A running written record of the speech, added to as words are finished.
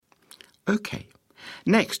OK.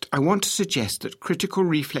 Next, I want to suggest that critical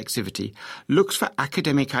reflexivity looks for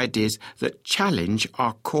academic ideas that challenge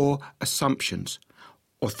our core assumptions,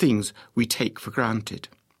 or things we take for granted.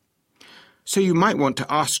 So you might want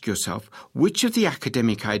to ask yourself which of the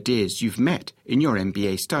academic ideas you've met in your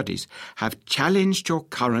MBA studies have challenged your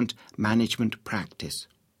current management practice.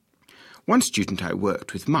 One student I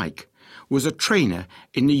worked with, Mike, was a trainer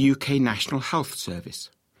in the UK National Health Service.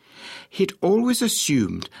 He'd always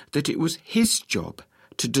assumed that it was his job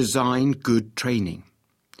to design good training.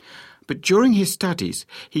 But during his studies,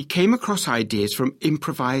 he came across ideas from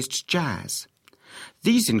improvised jazz.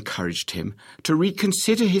 These encouraged him to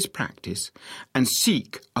reconsider his practice and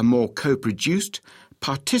seek a more co-produced,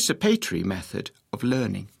 participatory method of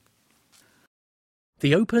learning.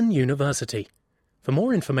 The Open University. For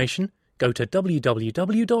more information, go to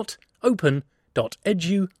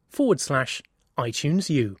www.open.edu/iTunes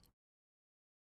U.